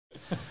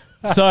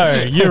So,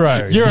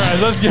 Euros.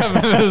 Euros. Let's get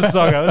into the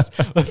soccer.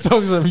 Let's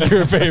talk some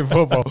European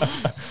football.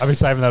 I've been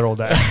saving that all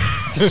day.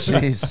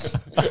 Jeez.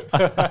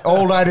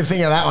 All day to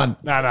think of that one.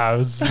 No, it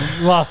was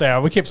last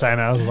hour. We kept saying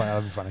that. I was like,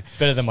 that'd be funny. It's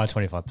better than my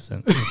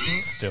 25%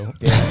 still.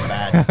 Yeah, it's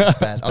bad. It's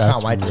bad. I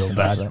can't wait to listen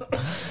to that.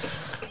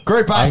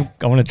 Group A.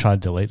 I want to try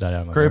and delete that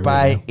out of my Group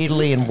memory A, now.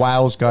 Italy and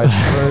Wales go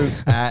through,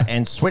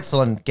 and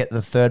Switzerland get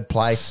the third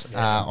place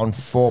on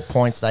 4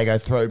 points. They go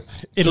through.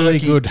 Italy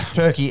good.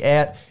 Turkey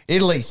out.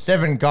 Italy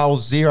 7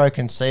 goals, 0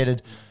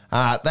 conceded.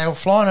 They were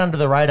flying under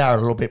the radar a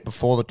little bit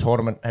before the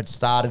tournament had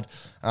started.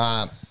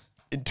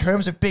 In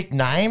terms of big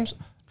names,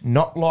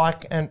 not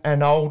like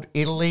an old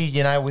Italy,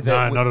 you know, with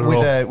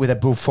a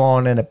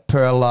Buffon and a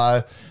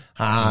Pirlo.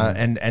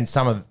 And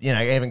some of, you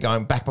know, even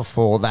going back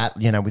before that,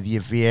 you know, with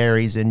your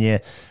Vieris and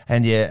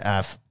your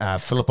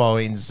Filippo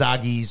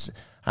Inzaghi's,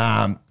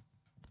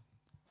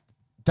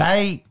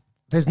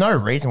 there's no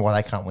reason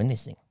why they can't win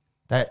this thing.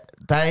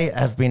 They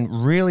have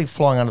been really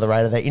flying under the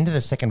radar. They're into the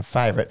second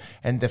favourite,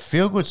 and the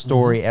feel-good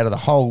story out of the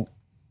whole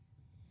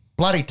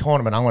bloody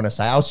tournament, I'm going to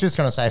say, I was just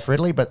going to say for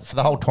Italy, but for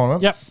the whole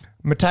tournament, Yep.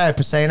 Matteo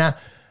Pessina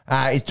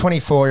is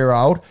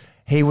 24-year-old.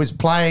 He was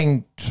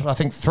playing, I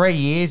think 3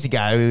 years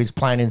ago, he was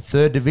playing in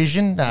third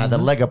division, the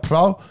Lega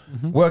Pro,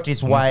 worked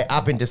his way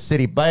up into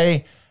City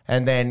B,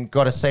 and then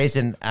got a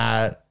season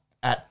at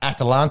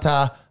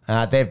Atalanta.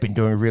 They've been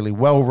doing really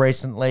well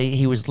recently.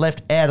 He was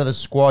left out of the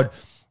squad,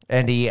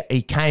 and he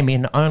came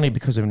in only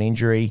because of an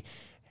injury.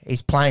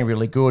 He's playing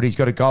really good. He's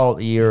got a goal at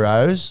the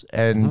Euros,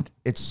 and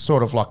it's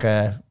sort of like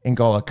a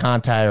N'Golo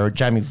Kante or a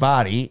Jamie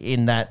Vardy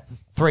in that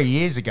 3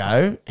 years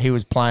ago, he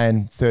was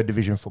playing third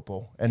division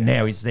football, and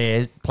now he's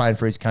there playing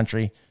for his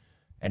country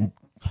and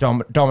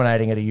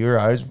dominating at a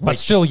Euros. But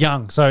still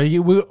young. So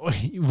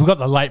we've got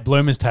the late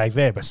bloomers tag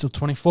there, but still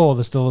 24.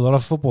 There's still a lot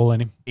of football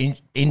in him.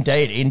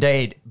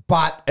 Indeed.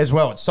 But as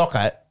well, it's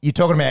soccer. You're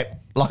talking about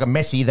like a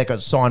Messi that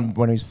got signed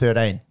when he was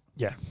 13.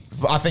 Yeah.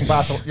 I think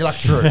Barcelona, you're like,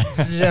 true.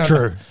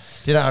 True.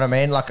 Do you know what I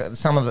mean? Like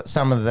some of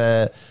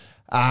the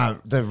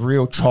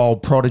real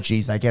child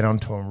prodigies, they get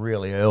onto them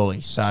really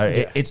early. So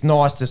it's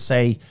nice to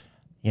see,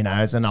 you know,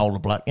 as an older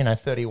bloke, you know,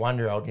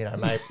 31-year-old, you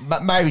know,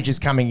 maybe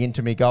just coming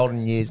into me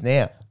golden years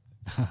now.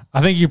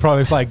 I think you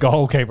probably play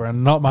goalkeeper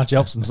and not much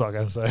else in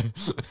soccer. So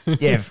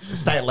Yeah,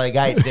 State League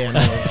 8 down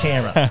there in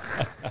Canberra.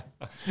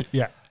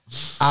 yeah.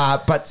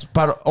 But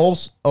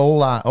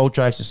all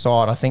jokes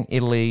aside, I think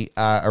Italy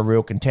are a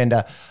real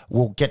contender.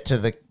 We'll get to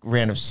the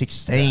round of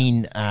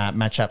 16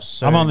 matchups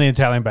soon. I'm on the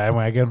Italian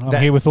bandwagon.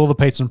 I'm here with all the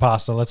pizza and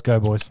pasta. Let's go,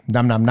 boys.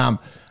 Num.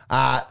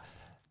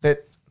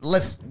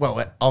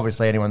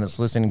 Obviously anyone that's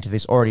listening to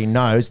this already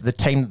knows the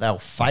team that they'll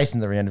face in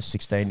the round of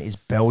 16 is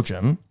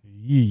Belgium.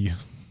 Yeah.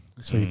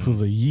 That's what you call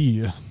the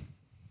yeah.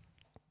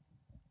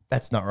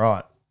 That's not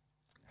right.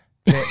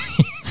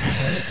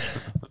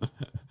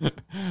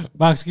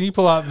 Marcus, can you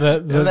pull up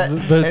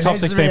the top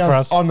 16 for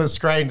us? On the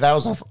screen, that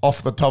was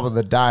off the top of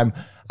the dome.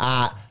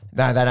 No,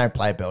 they don't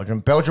play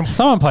Belgium.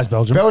 Someone plays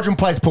Belgium. Belgium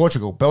plays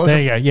Portugal. There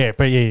you go.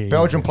 Yeah.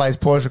 Belgium plays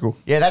Portugal.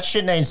 Yeah, that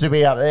shit needs to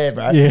be up there,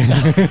 bro. Yeah.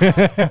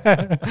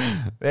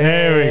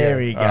 There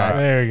we go.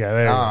 There we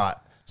go. All right.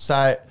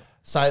 So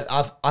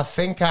I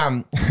think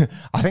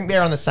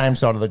they're on the same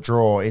side of the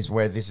draw is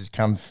where this has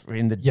come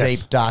in the deep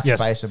dark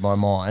space of my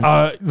mind.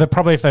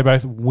 Probably if they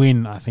both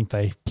win, I think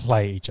they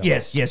play each other.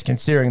 Yes,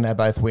 considering they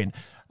both win.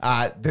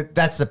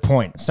 That's the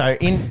point. So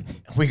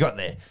we got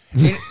there.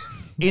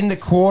 In the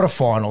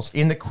quarterfinals,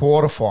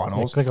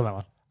 Click on that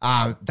one.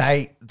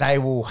 They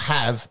will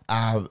have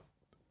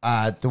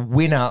the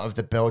winner of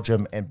the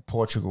Belgium and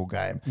Portugal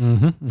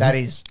game. That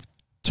is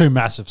two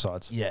massive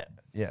sides. Yeah.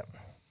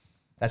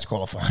 That's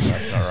qualifying.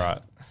 That's all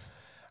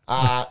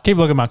right. Keep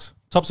looking, Max.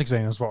 Top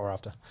 16 is what we're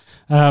after.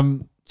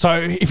 So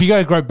if you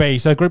go to Group B,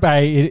 so Group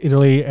A,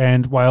 Italy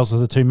and Wales are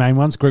the two main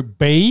ones. Group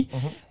B,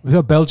 we've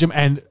got Belgium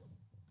and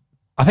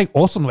I think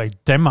awesomely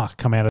Denmark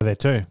come out of there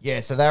too. Yeah,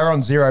 so they were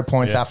on 0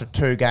 points after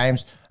 2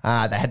 games. They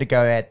had to go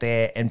out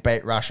there and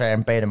beat Russia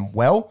and beat them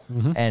well,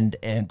 and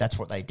that's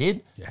what they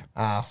did. Yeah.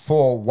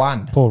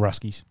 4-1. Poor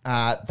Ruskies.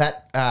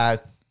 That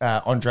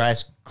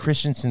Andreas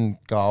Christensen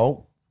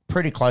goal,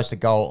 pretty close to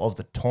goal of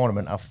the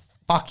tournament, a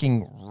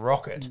fucking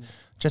rocket.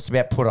 Just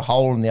about put a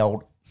hole in the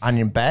old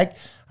onion bag.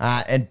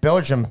 And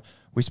Belgium,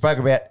 we spoke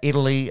about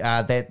Italy.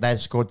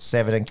 They've scored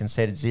 7 and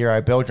conceded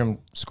 0. Belgium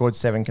scored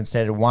 7,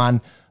 conceded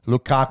 1.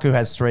 Lukaku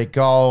has 3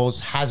 goals.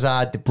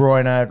 Hazard, De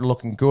Bruyne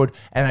looking good.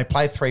 And they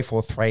play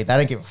 3-4-3. They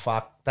don't give a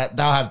fuck.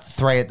 They'll have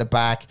 3 at the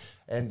back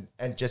and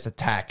just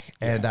attack.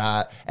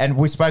 Yeah. And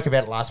we spoke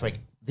about it last week.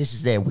 This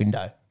is their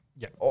window.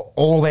 Yeah.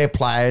 All their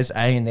players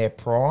are in their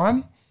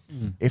prime.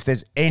 If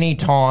there's any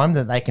time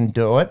that they can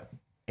do it,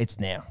 it's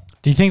now.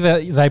 Do you think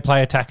that they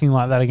play attacking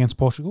like that against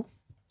Portugal?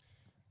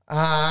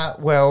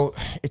 Well,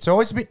 it's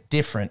always a bit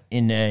different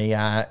in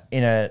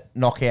a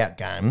knockout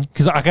game.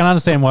 Because I can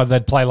understand why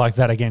they'd play like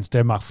that against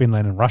Denmark,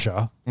 Finland, and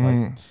Russia. I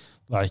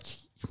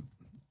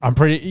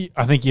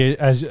think you,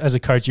 as a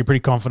coach, you're pretty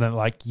confident.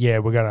 Like, yeah,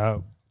 we're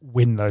gonna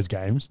win those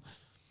games.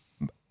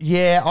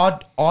 Yeah,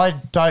 I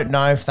don't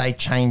know if they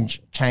change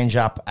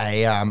up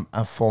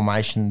a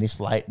formation this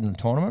late in the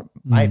tournament.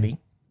 Maybe.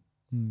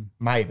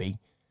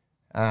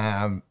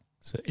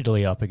 So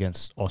Italy up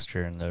against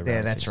Austria in the round Yeah,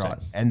 of that's 16. right.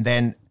 And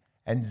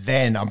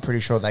then I'm pretty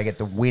sure they get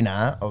the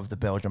winner of the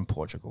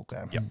Belgium-Portugal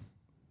game. Yep.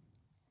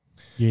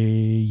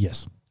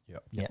 Yes.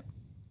 Yeah.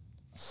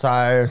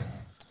 So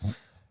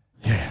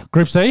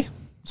Group C.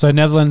 So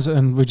Netherlands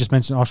and we just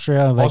mentioned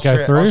Austria. They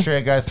go through.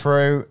 Austria go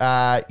through.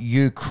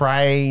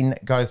 Ukraine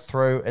go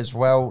through as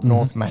well.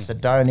 North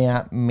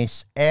Macedonia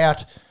miss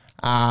out.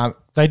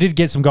 They did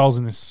get some goals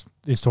in this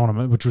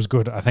tournament, which was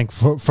good. I think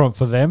for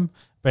them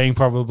being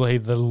probably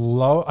the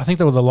low. I think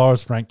they were the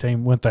lowest ranked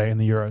team, weren't they, in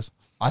the Euros?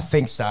 I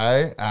think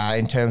so.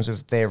 In terms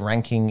of their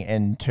ranking,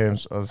 in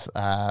terms of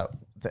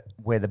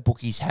where the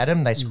bookies had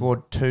them, they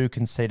scored 2,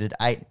 conceded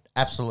 8.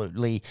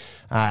 Absolutely,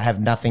 have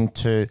nothing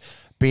to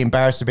be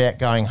embarrassed about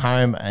going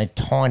home. A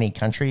tiny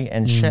country,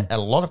 and a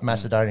lot of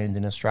Macedonians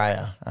in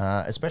Australia,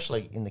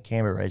 especially in the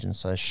Canberra region.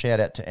 So shout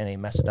out to any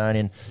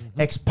Macedonian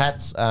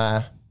expats.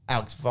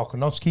 Alex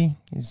Volkanovski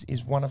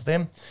is one of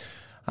them.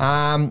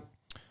 The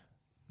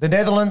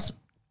Netherlands,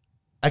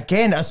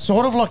 again, are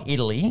sort of like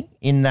Italy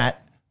in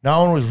that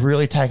no one was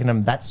really taking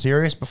them that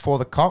serious before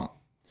the comp,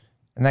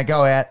 and they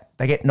go out,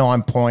 they get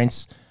 9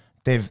 points,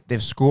 they've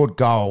scored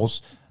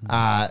goals.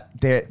 They're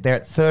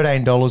at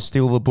 $13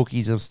 still. The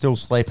bookies are still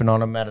sleeping on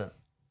them at it,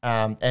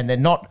 and they're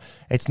not.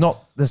 It's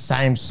not the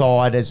same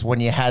side as when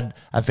you had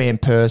a Van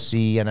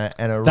Persie and a.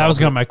 That was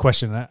going to be my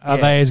question. Are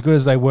they as good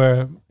as they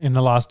were in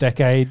the last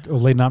decade or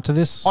leading up to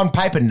this? On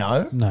paper,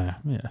 no. No,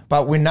 yeah.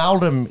 But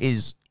Wijnaldum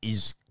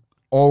is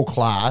all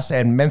class,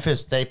 and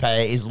Memphis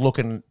Depay is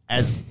looking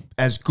as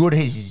good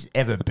as he's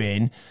ever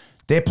been.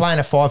 They're playing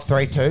a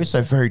 5-3-2,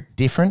 so very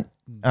different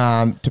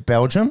to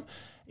Belgium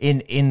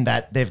in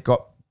that they've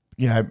got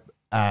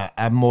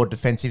a more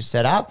defensive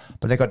setup,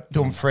 but they've got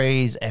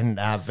Dumfries and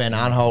Van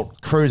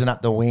Aanholt cruising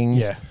up the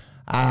wings.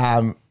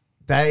 Yeah.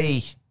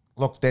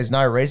 There's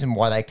no reason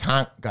why they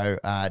can't go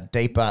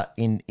deeper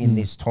in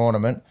this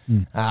tournament.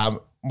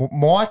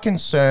 My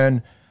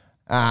concern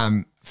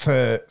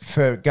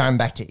for going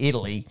back to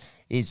Italy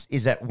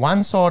is that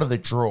one side of the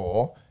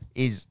draw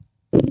is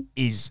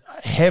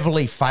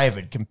heavily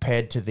favoured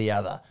compared to the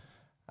other.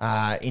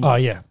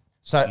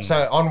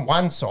 So on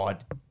one side,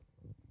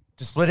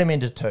 to split them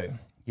into 2,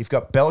 you've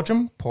got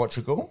Belgium,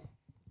 Portugal,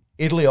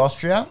 Italy,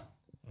 Austria,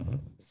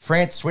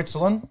 France,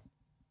 Switzerland,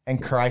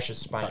 and Croatia,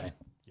 Spain.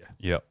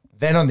 Yep.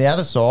 Then on the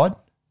other side,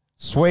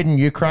 Sweden,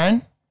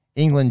 Ukraine,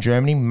 England,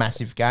 Germany,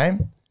 massive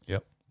game.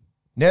 Yep.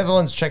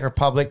 Netherlands, Czech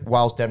Republic,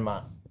 Wales,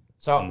 Denmark.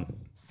 So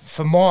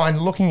for mine,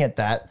 looking at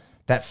that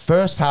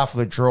first half of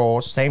the draw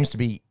seems to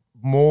be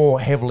more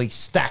heavily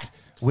stacked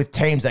with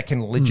teams that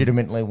can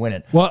legitimately win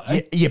it. Well,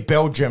 your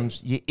Belgiums,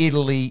 your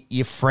Italy,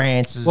 your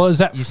France's. Well, is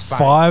that your Spain.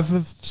 5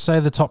 of, say,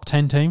 the top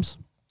 10 teams?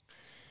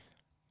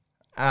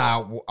 I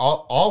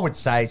would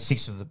say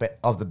 6 of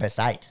the best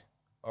 8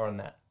 are on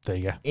that. There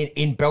you go.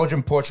 In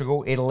Belgium,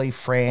 Portugal, Italy,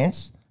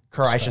 France,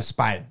 Croatia,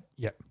 Spain.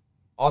 Yep.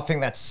 I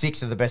think that's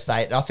 6 of the best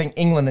 8. I think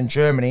England and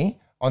Germany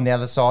on the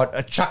other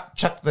side,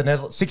 chuck the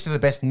Netherlands, 6 of the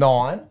best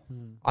 9,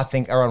 I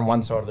think are on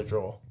one side of the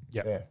draw.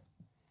 Yep.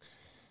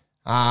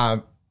 Yeah.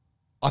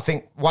 I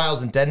think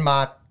Wales and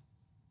Denmark,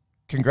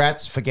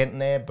 congrats for getting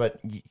there, but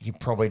you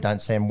probably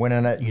don't see them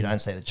winning it. You don't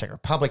see the Czech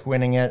Republic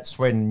winning it.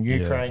 Sweden,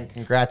 Ukraine,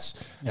 congrats.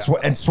 Yeah.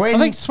 And Sweden,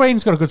 I think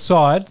Sweden's got a good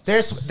side.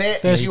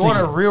 If you want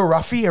a real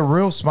roughie, a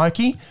real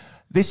smoky,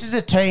 this is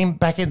a team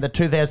back in the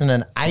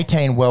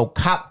 2018 World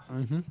Cup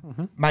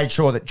made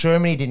sure that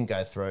Germany didn't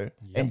go through.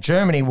 Yep. And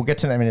Germany, we'll get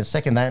to them in a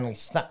second, they only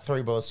snuck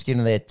through by the skin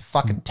of their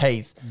fucking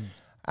teeth.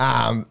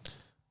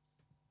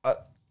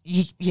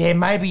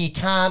 Maybe you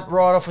can't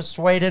write off of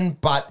Sweden,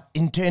 but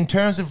in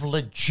terms of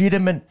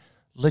legitimate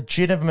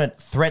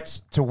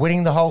threats to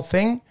winning the whole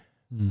thing,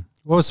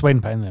 What was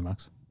Sweden paying there,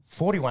 Max?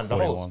 $41.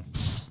 41.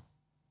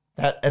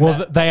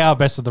 They are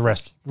best of the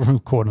rest,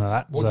 according to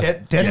that. Well,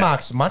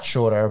 Denmark's much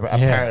shorter,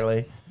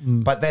 apparently.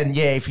 But then,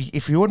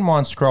 if you wouldn't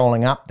mind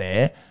scrolling up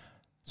there.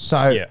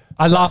 So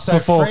I laughed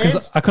before because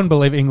France, I couldn't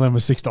believe England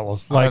was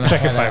 $6. Like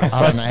second favourites.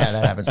 I don't know how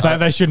that happens.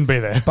 They shouldn't be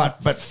there.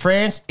 But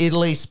France,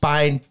 Italy,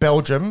 Spain,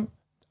 Belgium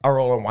are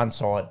all on one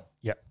side.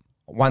 Yep.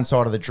 One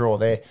side of the draw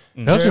there.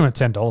 Belgium at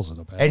 $10 is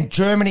not bad. And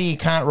Germany, you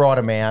can't write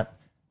them out.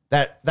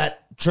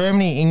 That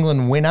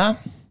Germany-England winner,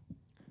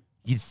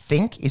 you'd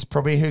think, is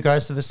probably who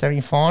goes to the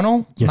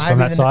semi-final. Yes, from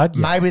that side.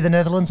 Yeah. Maybe the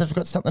Netherlands have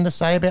got something to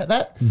say about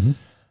that.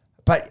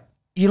 But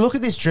you look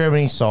at this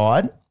Germany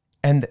side,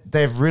 and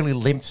they've really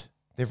limped.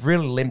 They've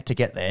really limped to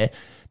get there.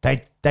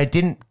 They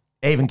didn't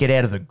even get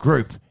out of the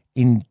group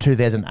in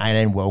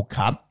 2018 World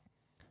Cup.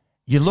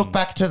 You look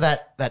back to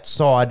that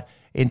side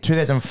in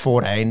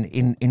 2014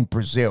 in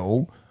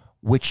Brazil,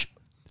 which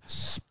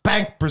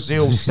spanked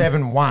Brazil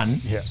 7-1,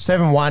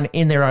 7-1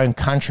 in their own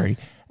country.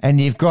 And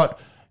you've got,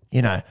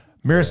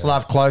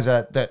 Miroslav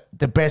Klose,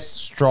 the best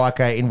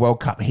striker in World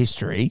Cup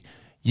history.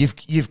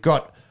 You've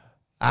got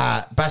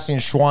Bastian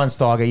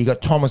Schweinsteiger, you've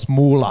got Thomas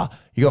Muller,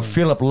 you've got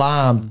Philipp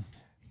Lahm.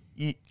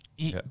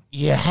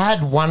 You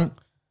had one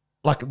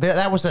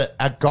that was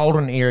a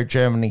golden era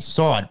Germany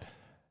side.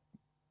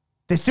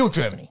 They're still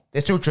Germany.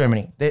 They're still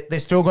Germany. They're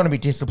still going to be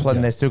disciplined.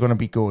 Yeah. They're still going to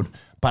be good.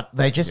 But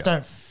they just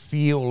don't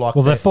feel like...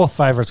 Well, they're fourth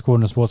favourites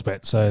according to Sports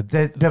Bet, so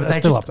they're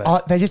still up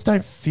there. They just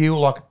don't feel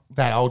like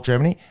that old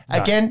Germany.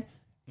 No. Again,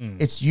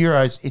 it's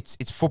Euros,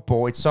 it's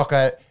football, it's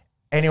soccer.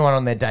 Anyone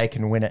on their day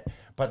can win it.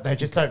 But they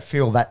just don't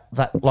feel that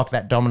like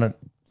that dominant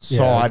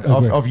side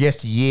of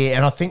yesteryear.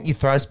 And I think you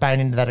throw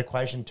Spain into that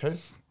equation too.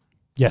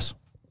 Yes.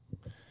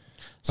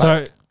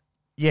 But,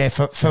 yeah,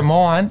 for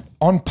mine,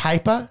 on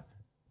paper,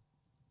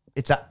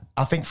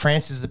 I think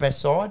France is the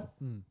best side,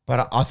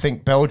 but I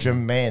think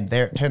Belgium, man,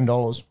 they're at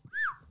 $10.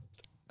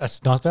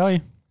 That's nice value.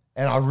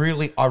 And I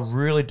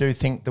really do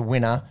think the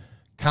winner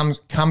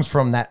comes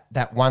from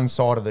that one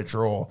side of the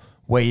draw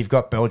where you've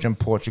got Belgium,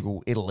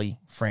 Portugal, Italy,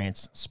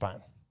 France,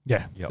 Spain.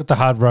 Yeah, got the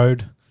hard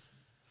road.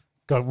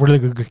 Got really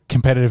good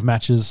competitive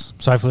matches.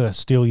 So hopefully they'll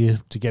steal you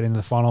to get into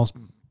the finals.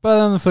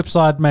 But on the flip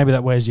side, maybe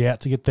that wears you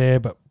out to get there,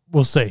 but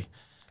we'll see.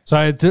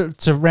 So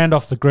to round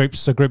off the groups,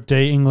 so Group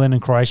D, England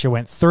and Croatia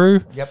went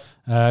through.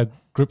 Yep.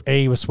 Group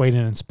E was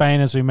Sweden and Spain,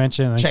 as we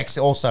mentioned. Czechs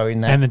also in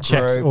that and the group.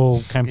 Czechs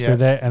all came through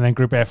there. And then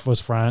Group F was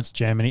France,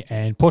 Germany,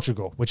 and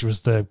Portugal, which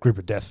was the group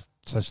of death,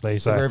 essentially.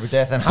 So group of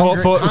death and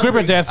group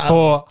of death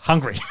for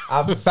Hungary.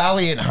 A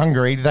valiant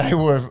Hungary. They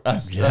were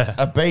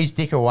a bee's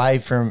dick away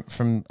from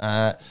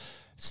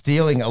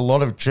stealing a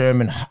lot of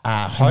German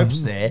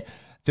hopes there.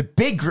 The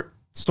big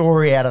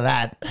story out of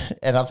that,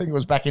 and I think it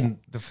was back in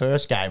the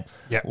first game,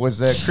 was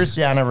the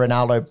Cristiano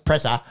Ronaldo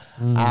presser,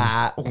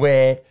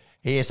 where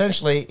he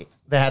essentially,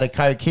 they had a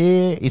Coke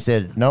here, he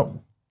said,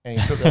 nope, and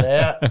he took it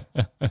out,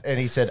 and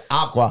he said,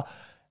 aqua,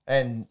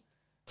 and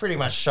pretty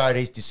much showed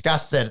his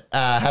disgust at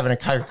having a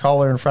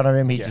Coca-Cola in front of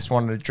him. He just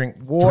wanted to drink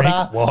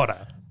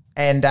water.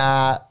 And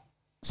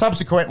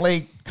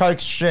subsequently,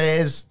 Coke's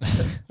shares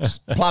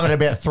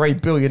plummeted about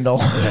 $3 billion.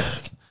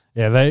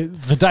 Yeah,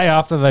 the day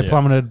after they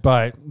plummeted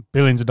by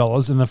billions of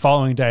dollars, and the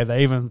following day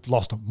they even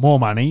lost more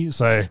money.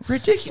 So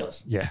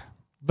ridiculous. Yeah,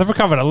 they've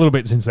recovered a little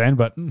bit since then,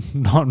 but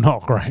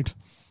not great.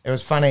 It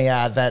was funny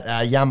that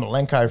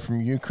Yarmolenko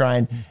from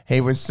Ukraine,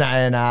 he was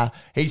saying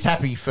he's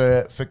happy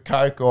for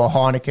Coke or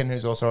Heineken,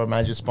 who's also a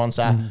major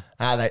sponsor.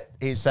 That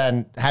he's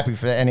saying happy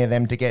for any of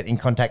them to get in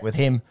contact with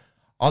him.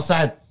 I was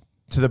saying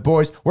to the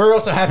boys, we're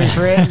also happy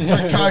for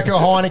Coke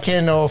or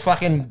Heineken or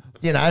fucking,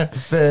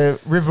 the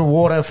river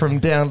water from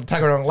down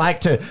Tuggeranong Lake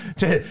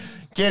to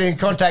get in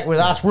contact with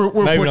us. We'll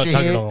Maybe put not you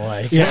here.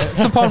 Lake. Yeah,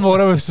 some pond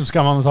water with some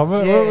scum on the top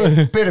of it.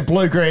 Yeah, bit of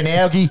blue-green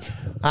algae.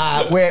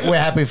 We're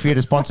happy for you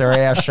to sponsor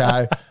our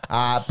show.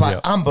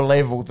 But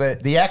unbelievable.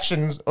 The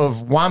actions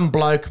of one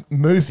bloke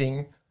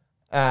moving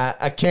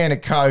a can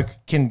of Coke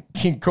can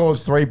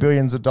cause $3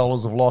 billion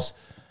of loss.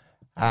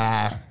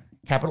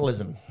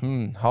 Capitalism,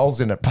 holes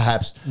in it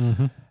perhaps.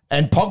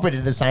 And Pogba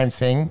did the same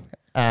thing,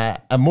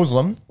 a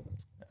Muslim.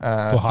 For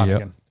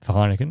Heineken. For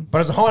Heineken. But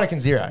it's a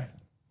Heineken Zero.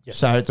 Yes.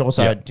 So it's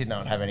also did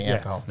not have any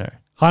alcohol. No.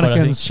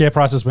 Heineken's share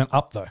prices went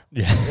up though.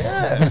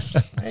 Yeah.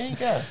 There you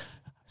go.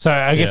 So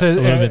I guess a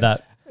little bit of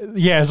that.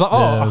 Yeah, it's like,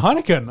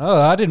 Heineken.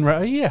 Oh, I didn't.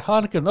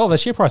 Heineken. Oh, their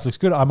share price looks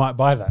good. I might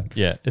buy that.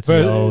 Yeah, it's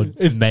the old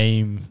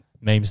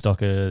meme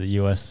stock of the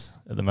US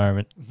at the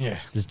moment. Yeah,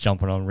 just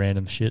jumping on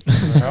random shit.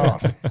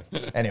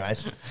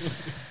 Anyways,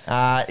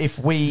 if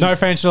we no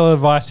financial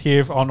advice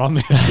here on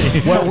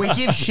this. Well, we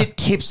give shit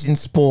tips in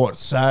sports.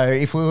 So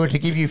if we were to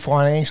give you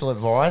financial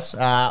advice,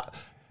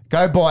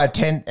 go buy a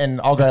tent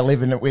and I'll go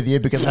live in it with you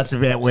because that's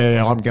about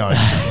where I'm going.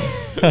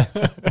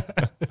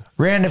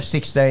 Round of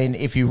 16,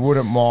 if you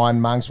wouldn't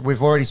mind, Monks.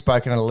 We've already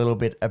spoken a little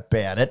bit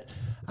about it.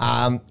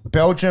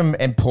 Belgium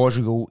and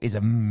Portugal is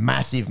a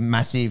massive,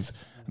 massive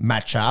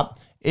matchup.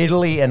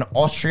 Italy and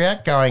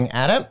Austria going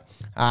at it.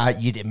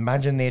 You'd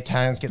imagine the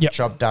Italians get the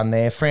job done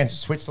there. France and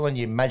Switzerland,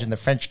 you imagine the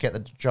French get the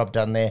job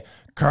done there.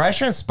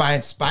 Croatia and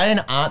Spain. Spain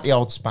aren't the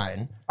old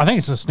Spain. I think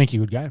it's a sneaky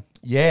good game.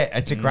 Yeah,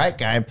 it's a great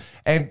game.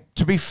 And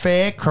to be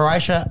fair,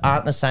 Croatia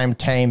aren't the same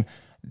team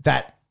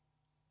that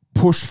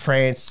pushed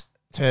France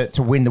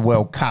to win the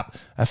World Cup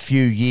a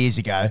few years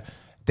ago.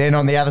 Then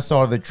on the other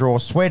side of the draw,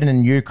 Sweden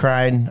and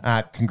Ukraine.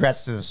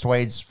 Congrats to the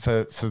Swedes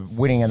for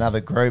winning another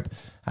group,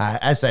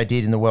 as they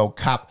did in the World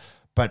Cup.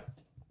 But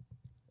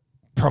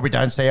probably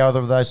don't see either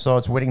of those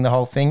sides winning the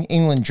whole thing.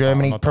 England,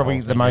 Germany,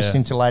 probably the most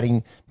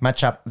scintillating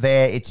matchup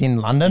there. It's in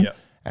London. Yep.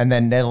 And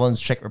then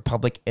Netherlands, Czech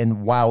Republic,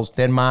 and Wales,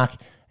 Denmark.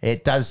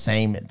 It does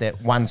seem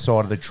that one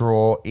side of the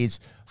draw is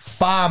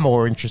far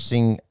more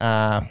interesting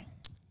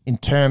in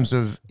terms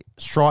of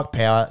strike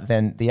power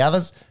than the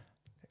others.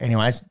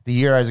 Anyways,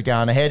 the Euros are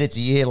going ahead. It's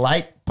a year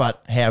late,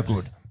 but how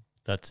good?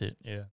 That's it, yeah.